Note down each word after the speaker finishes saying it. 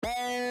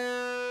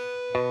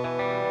Hello,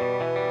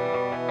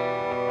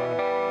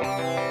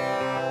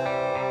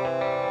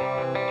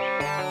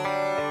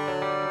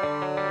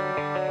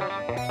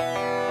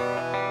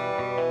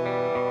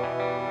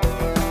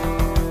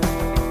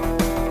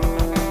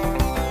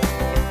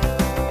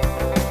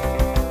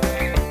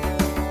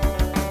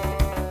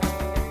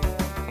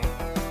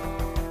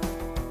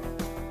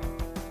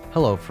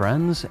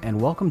 friends,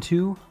 and welcome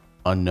to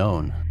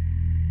Unknown.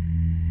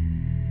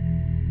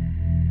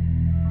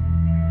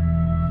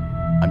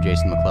 I'm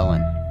Jason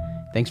McClellan.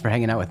 Thanks for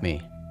hanging out with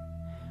me.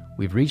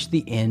 We've reached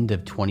the end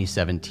of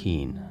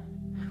 2017,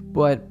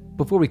 but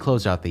before we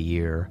close out the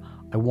year,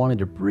 I wanted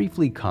to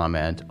briefly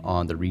comment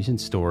on the recent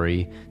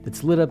story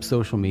that's lit up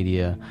social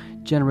media,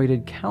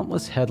 generated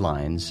countless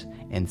headlines,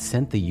 and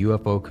sent the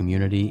UFO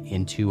community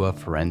into a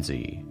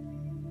frenzy.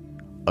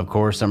 Of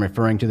course, I'm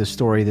referring to the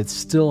story that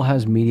still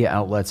has media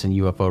outlets and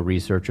UFO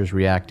researchers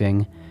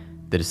reacting,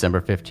 the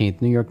December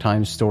 15th New York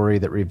Times story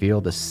that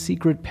revealed a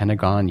secret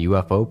Pentagon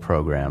UFO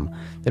program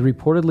that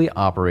reportedly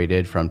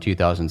operated from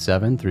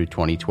 2007 through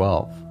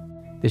 2012.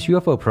 This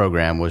UFO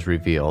program was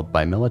revealed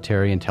by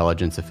military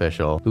intelligence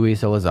official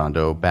Luis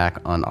Elizondo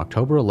back on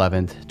October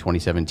 11,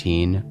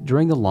 2017,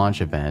 during the launch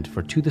event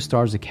for To the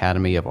Stars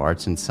Academy of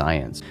Arts and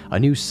Science, a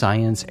new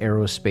science,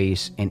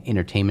 aerospace, and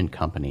entertainment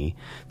company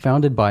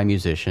founded by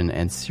musician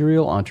and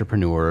serial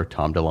entrepreneur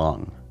Tom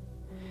DeLonge.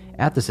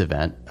 At this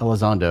event,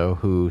 Elizondo,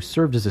 who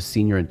served as a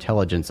senior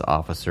intelligence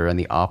officer in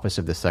the Office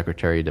of the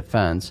Secretary of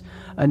Defense,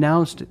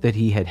 announced that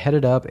he had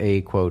headed up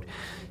a, quote,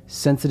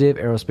 sensitive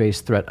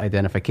aerospace threat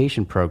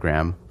identification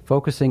program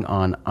focusing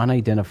on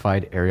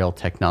unidentified aerial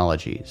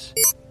technologies.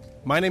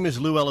 My name is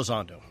Lou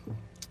Elizondo,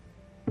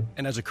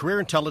 and as a career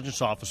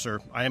intelligence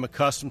officer, I am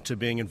accustomed to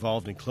being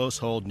involved in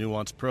close-hold,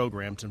 nuanced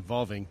programs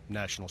involving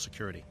national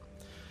security.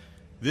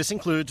 This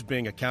includes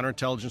being a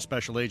counterintelligence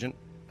special agent,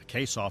 a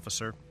case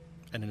officer,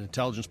 and an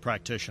intelligence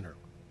practitioner.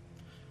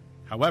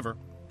 However,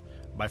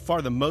 by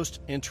far the most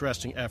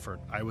interesting effort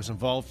I was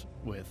involved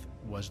with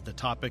was the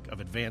topic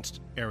of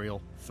advanced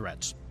aerial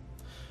threats.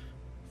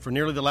 For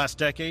nearly the last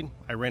decade,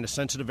 I ran a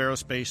sensitive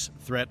aerospace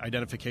threat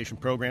identification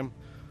program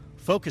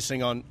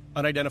focusing on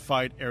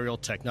unidentified aerial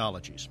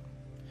technologies.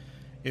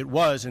 It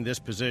was in this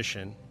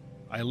position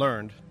I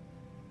learned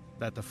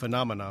that the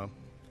phenomenon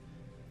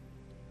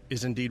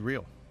is indeed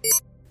real.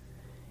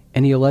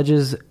 And he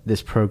alleges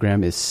this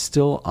program is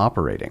still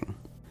operating.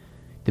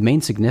 The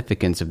main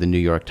significance of the New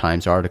York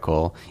Times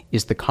article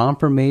is the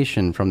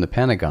confirmation from the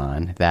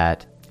Pentagon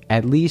that,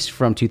 at least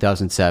from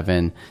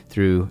 2007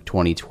 through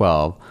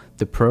 2012,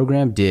 the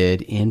program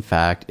did, in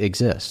fact,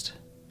 exist.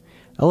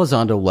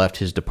 Elizondo left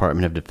his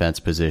Department of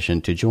Defense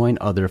position to join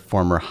other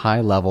former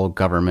high-level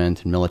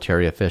government and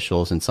military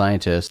officials and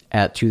scientists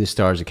at To the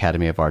Stars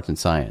Academy of Arts and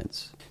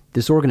Science.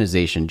 This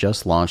organization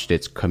just launched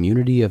its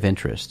Community of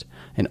Interest,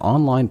 an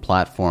online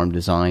platform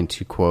designed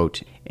to,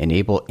 quote,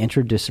 enable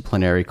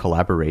interdisciplinary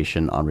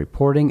collaboration on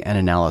reporting and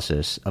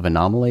analysis of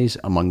anomalies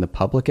among the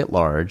public at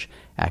large,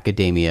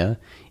 academia,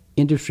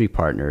 industry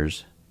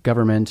partners,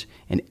 government,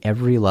 and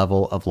every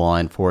level of law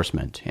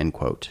enforcement, end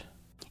quote.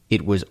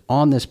 It was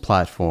on this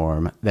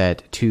platform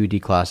that 2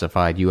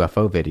 declassified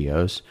UFO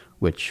videos,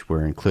 which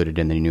were included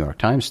in the New York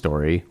Times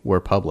story, were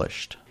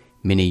published.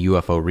 Many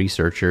UFO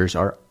researchers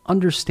are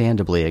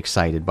understandably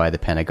excited by the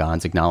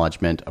Pentagon's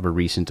acknowledgement of a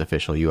recent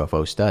official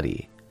UFO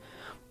study.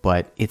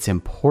 But it's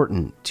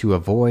important to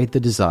avoid the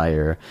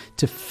desire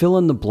to fill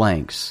in the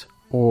blanks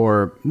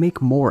or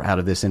make more out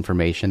of this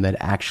information that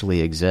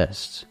actually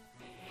exists.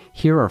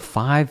 Here are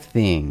 5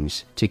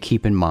 things to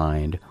keep in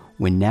mind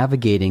when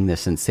navigating the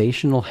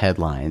sensational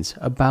headlines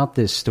about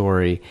this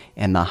story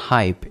and the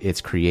hype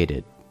it's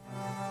created.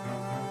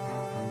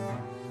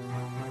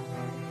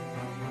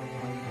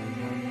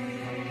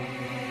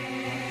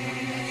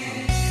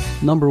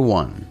 Number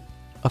 1.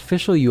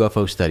 Official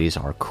UFO studies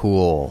are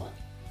cool,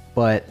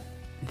 but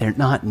they're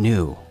not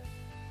new.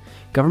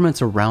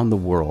 Governments around the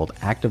world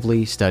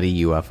actively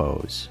study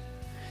UFOs.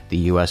 The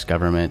U.S.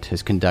 government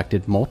has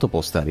conducted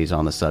multiple studies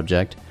on the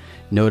subject,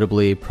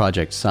 notably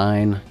Project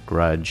Sign,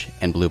 Grudge,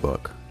 and Blue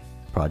Book.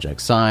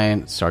 Project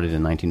Sign, started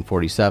in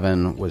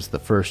 1947, was the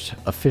first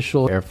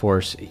official Air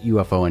Force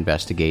UFO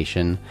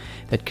investigation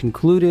that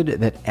concluded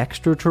that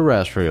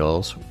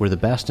extraterrestrials were the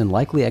best and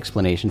likely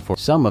explanation for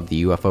some of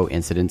the UFO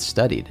incidents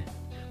studied.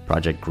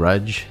 Project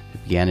Grudge,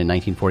 that began in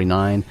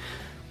 1949,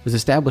 was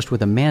established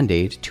with a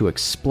mandate to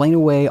explain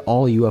away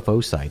all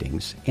UFO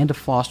sightings and to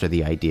foster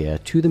the idea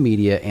to the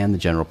media and the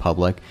general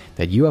public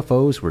that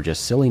UFOs were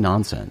just silly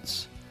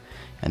nonsense.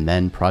 And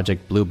then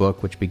Project Blue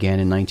Book, which began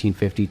in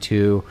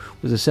 1952,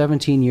 was a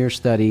 17-year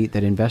study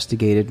that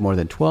investigated more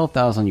than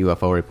 12,000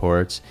 UFO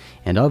reports,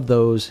 and of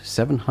those,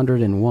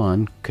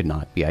 701 could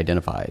not be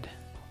identified.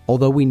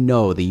 Although we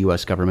know the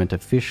U.S. government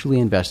officially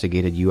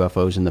investigated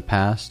UFOs in the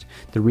past,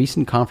 the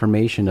recent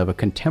confirmation of a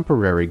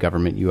contemporary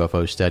government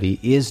UFO study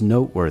is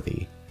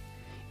noteworthy.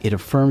 It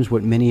affirms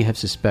what many have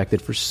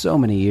suspected for so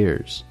many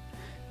years.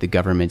 The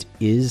government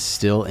is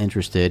still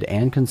interested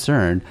and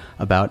concerned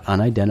about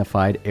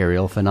unidentified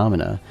aerial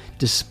phenomena,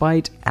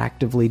 despite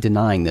actively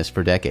denying this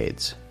for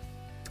decades.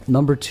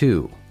 Number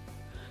 2.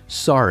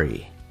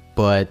 Sorry,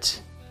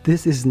 but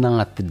this is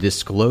not the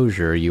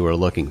disclosure you are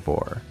looking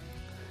for.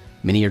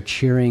 Many are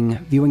cheering,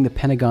 viewing the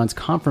Pentagon's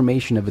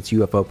confirmation of its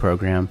UFO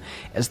program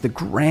as the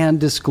grand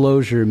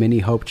disclosure many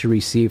hope to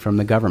receive from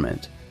the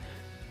government.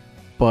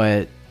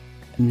 But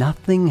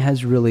nothing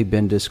has really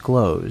been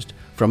disclosed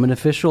from an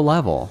official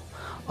level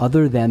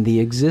other than the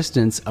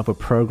existence of a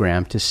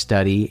program to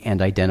study and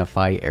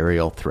identify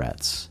aerial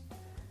threats.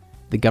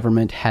 The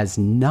government has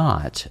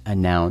not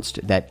announced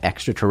that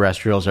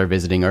extraterrestrials are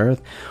visiting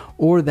Earth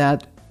or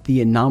that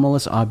the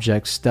anomalous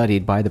objects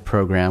studied by the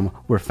program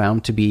were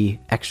found to be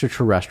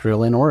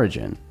extraterrestrial in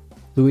origin.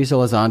 Luis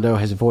Elizondo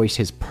has voiced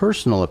his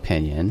personal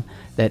opinion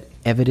that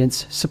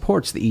evidence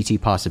supports the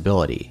ET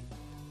possibility.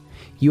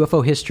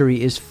 UFO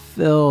history is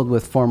filled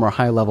with former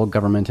high-level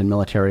government and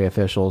military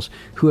officials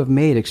who have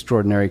made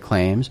extraordinary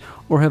claims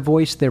or have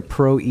voiced their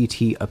pro-ET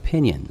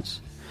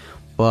opinions.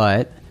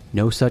 But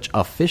no such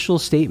official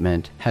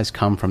statement has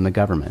come from the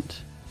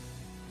government.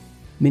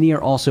 Many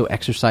are also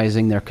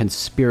exercising their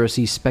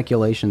conspiracy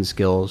speculation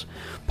skills,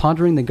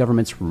 pondering the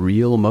government's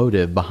real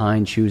motive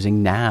behind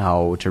choosing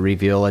now to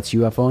reveal its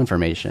UFO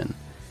information.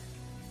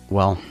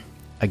 Well,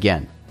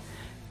 again,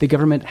 the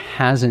government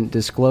hasn't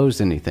disclosed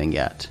anything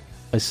yet,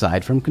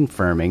 aside from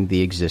confirming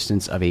the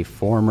existence of a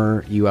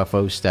former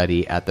UFO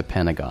study at the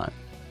Pentagon.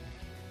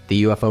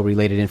 The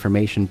UFO-related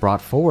information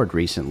brought forward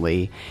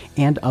recently,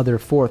 and other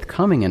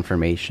forthcoming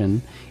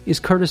information,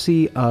 is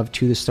courtesy of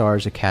To the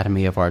Stars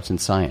Academy of Arts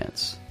and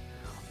Science.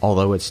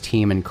 Although its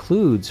team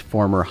includes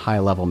former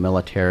high-level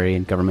military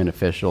and government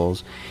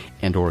officials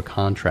and/or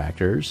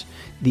contractors,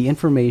 the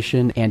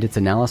information and its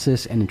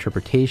analysis and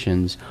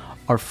interpretations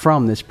are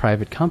from this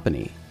private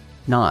company,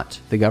 not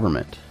the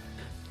government.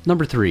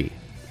 Number 3.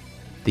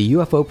 The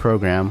UFO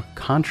program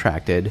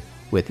contracted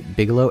with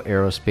Bigelow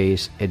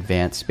Aerospace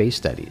Advanced Space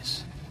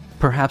Studies.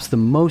 Perhaps the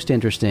most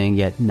interesting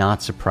yet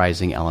not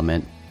surprising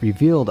element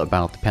revealed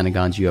about the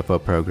Pentagon's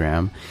UFO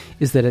program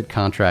is that it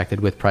contracted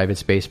with private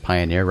space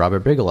pioneer Robert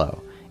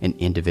Bigelow, an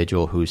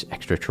individual whose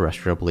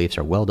extraterrestrial beliefs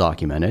are well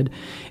documented,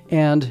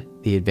 and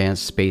the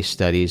Advanced Space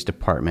Studies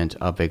Department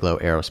of Bigelow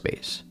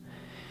Aerospace.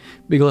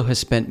 Bigelow has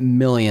spent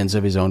millions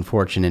of his own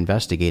fortune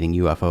investigating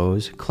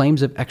UFOs,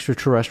 claims of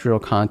extraterrestrial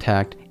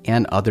contact,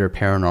 and other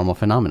paranormal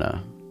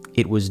phenomena.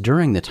 It was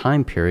during the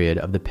time period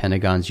of the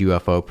Pentagon's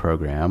UFO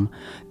program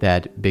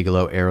that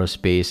Bigelow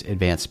Aerospace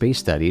Advanced Space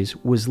Studies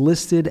was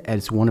listed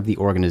as one of the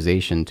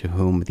organizations to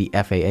whom the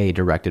FAA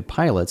directed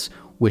pilots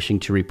wishing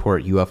to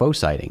report UFO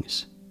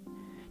sightings.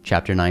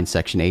 Chapter 9,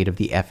 Section 8 of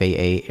the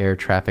FAA Air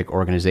Traffic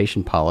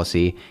Organization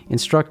Policy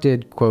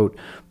instructed, quote,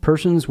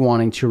 persons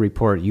wanting to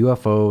report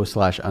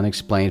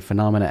UFO/unexplained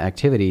phenomena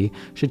activity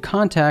should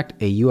contact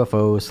a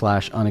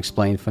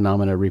UFO/unexplained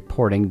phenomena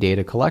reporting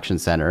data collection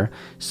center,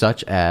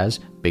 such as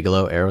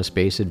Bigelow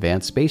Aerospace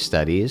Advanced Space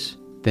Studies,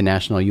 the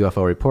National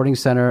UFO Reporting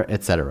Center,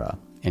 etc.,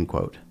 end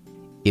quote.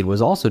 It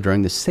was also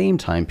during the same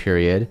time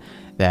period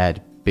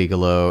that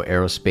Bigelow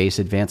Aerospace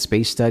Advanced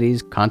Space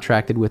Studies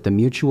contracted with the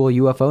Mutual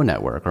UFO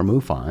Network, or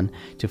MUFON,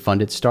 to fund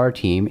its STAR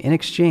team in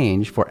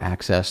exchange for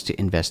access to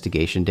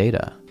investigation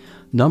data.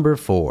 Number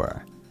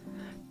 4.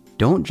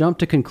 Don't jump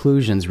to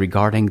conclusions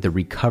regarding the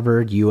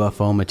recovered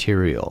UFO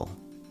material.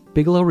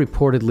 Bigelow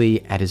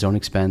reportedly, at his own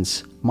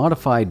expense,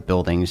 modified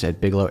buildings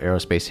at Bigelow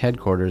Aerospace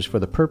headquarters for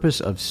the purpose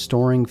of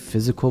storing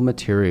physical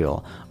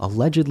material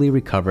allegedly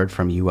recovered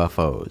from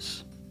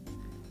UFOs.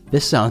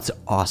 This sounds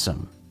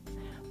awesome.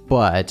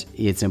 But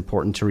it's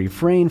important to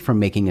refrain from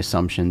making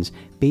assumptions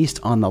based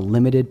on the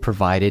limited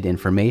provided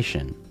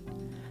information.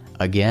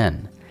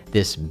 Again,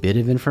 this bit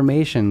of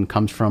information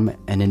comes from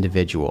an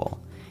individual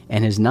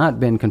and has not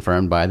been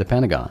confirmed by the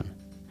Pentagon.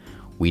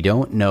 We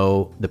don't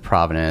know the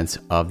provenance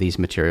of these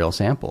material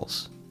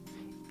samples.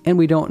 And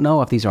we don't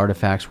know if these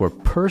artifacts were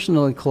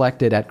personally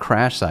collected at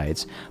crash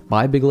sites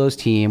by Bigelow's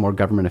team or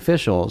government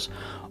officials,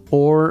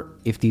 or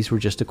if these were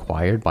just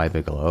acquired by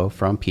Bigelow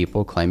from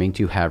people claiming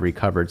to have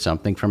recovered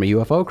something from a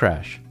UFO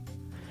crash.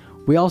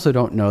 We also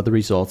don't know the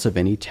results of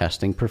any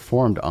testing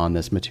performed on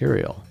this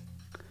material.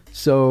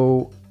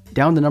 So,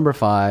 down to number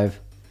 5,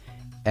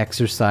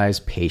 exercise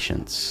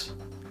patience.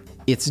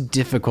 It's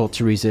difficult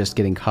to resist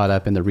getting caught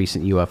up in the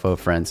recent UFO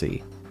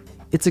frenzy.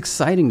 It's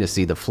exciting to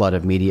see the flood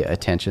of media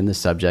attention the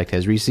subject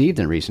has received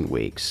in recent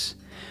weeks.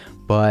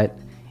 But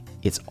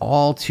it's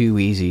all too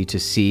easy to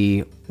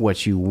see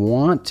what you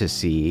want to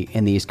see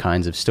in these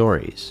kinds of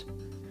stories.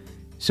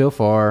 So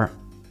far,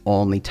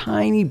 only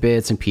tiny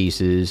bits and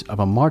pieces of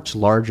a much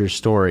larger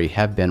story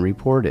have been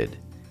reported.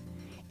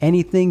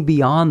 Anything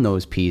beyond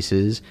those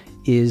pieces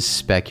is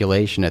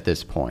speculation at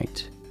this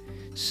point.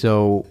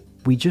 So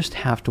we just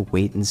have to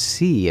wait and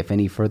see if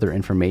any further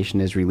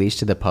information is released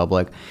to the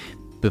public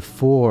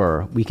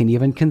before we can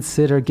even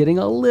consider getting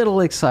a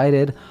little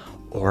excited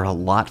or a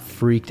lot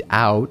freaked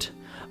out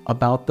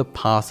about the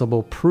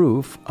possible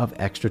proof of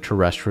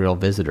extraterrestrial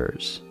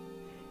visitors.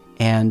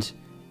 And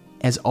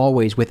as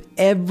always, with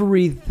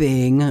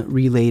everything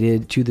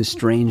related to the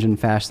strange and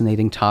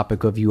fascinating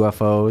topic of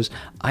UFOs,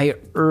 I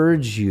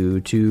urge you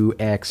to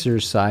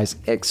exercise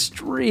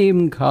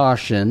extreme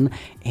caution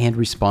and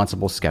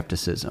responsible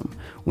skepticism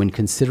when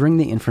considering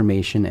the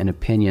information and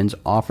opinions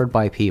offered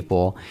by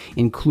people,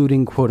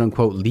 including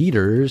quote-unquote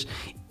leaders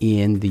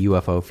in the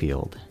UFO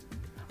field.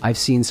 I've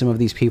seen some of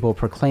these people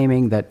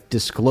proclaiming that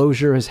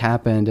disclosure has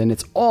happened and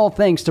it's all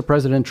thanks to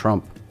President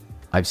Trump.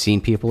 I've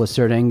seen people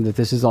asserting that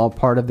this is all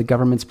part of the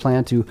government's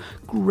plan to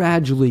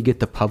gradually get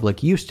the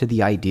public used to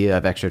the idea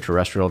of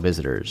extraterrestrial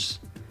visitors.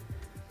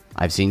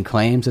 I've seen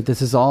claims that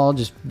this is all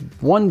just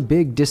one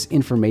big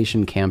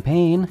disinformation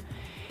campaign,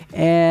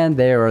 and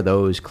there are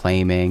those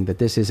claiming that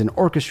this is an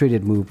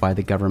orchestrated move by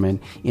the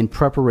government in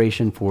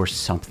preparation for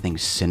something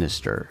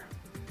sinister.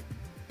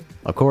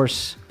 Of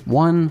course,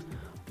 one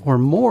or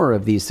more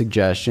of these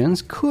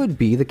suggestions could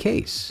be the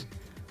case,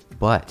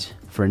 but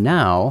for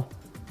now,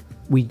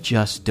 we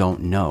just don't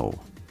know.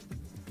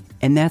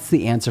 And that's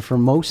the answer for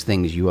most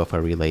things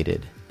UFO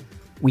related.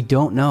 We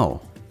don't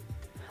know.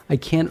 I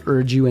can't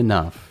urge you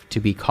enough to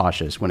be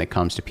cautious when it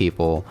comes to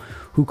people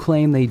who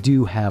claim they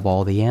do have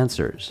all the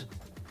answers.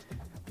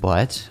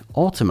 But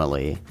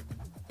ultimately,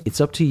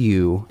 it's up to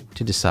you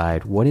to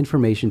decide what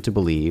information to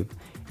believe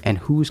and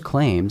whose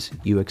claims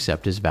you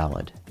accept as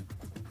valid.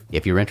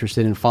 If you're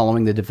interested in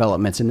following the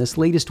developments in this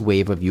latest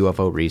wave of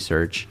UFO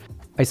research,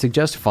 I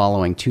suggest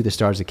following To the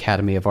Stars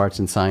Academy of Arts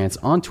and Science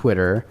on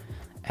Twitter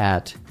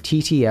at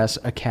TTS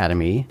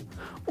Academy,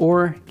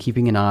 or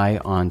keeping an eye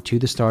on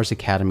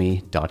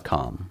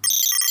tothestarsacademy.com.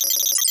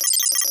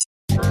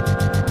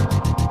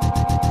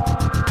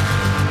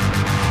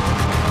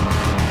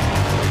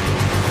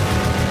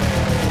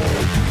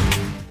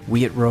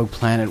 We at Rogue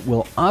Planet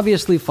will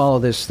obviously follow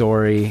this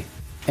story,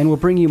 and will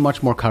bring you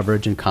much more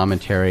coverage and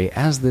commentary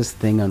as this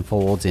thing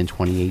unfolds in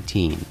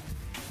 2018.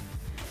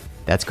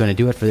 That's going to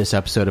do it for this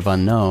episode of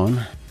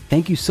Unknown.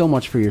 Thank you so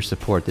much for your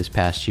support this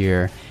past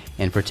year,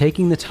 and for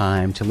taking the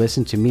time to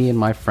listen to me and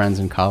my friends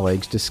and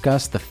colleagues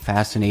discuss the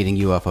fascinating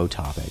UFO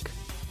topic.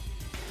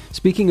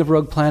 Speaking of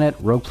Rogue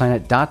Planet,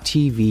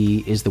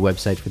 rogueplanet.tv is the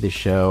website for this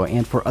show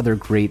and for other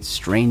great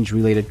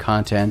strange-related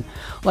content,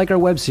 like our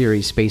web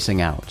series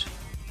Spacing Out.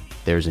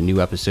 There's a new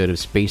episode of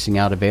Spacing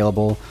Out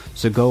available,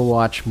 so go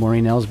watch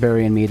Maureen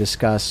Ellsbury and me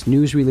discuss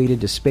news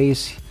related to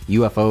space,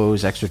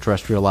 UFOs,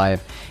 extraterrestrial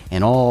life,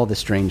 and all the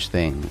strange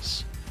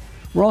things.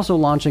 We're also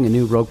launching a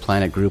new Rogue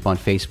Planet group on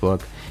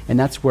Facebook, and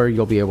that's where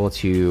you'll be able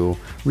to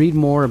read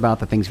more about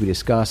the things we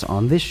discuss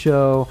on this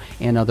show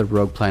and other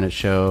Rogue Planet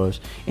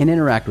shows, and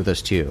interact with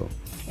us too.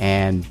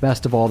 And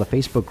best of all, the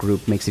Facebook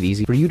group makes it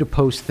easy for you to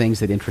post things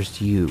that interest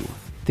you,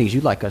 things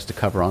you'd like us to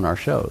cover on our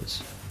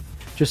shows.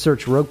 Just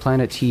search Rogue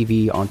Planet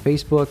TV on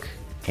Facebook,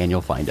 and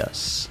you'll find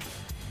us.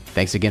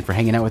 Thanks again for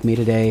hanging out with me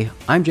today.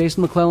 I'm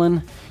Jason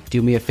McClellan.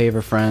 Do me a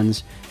favor,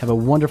 friends. Have a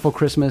wonderful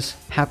Christmas,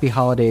 happy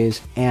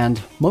holidays,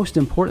 and most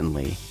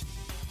importantly,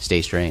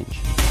 stay strange.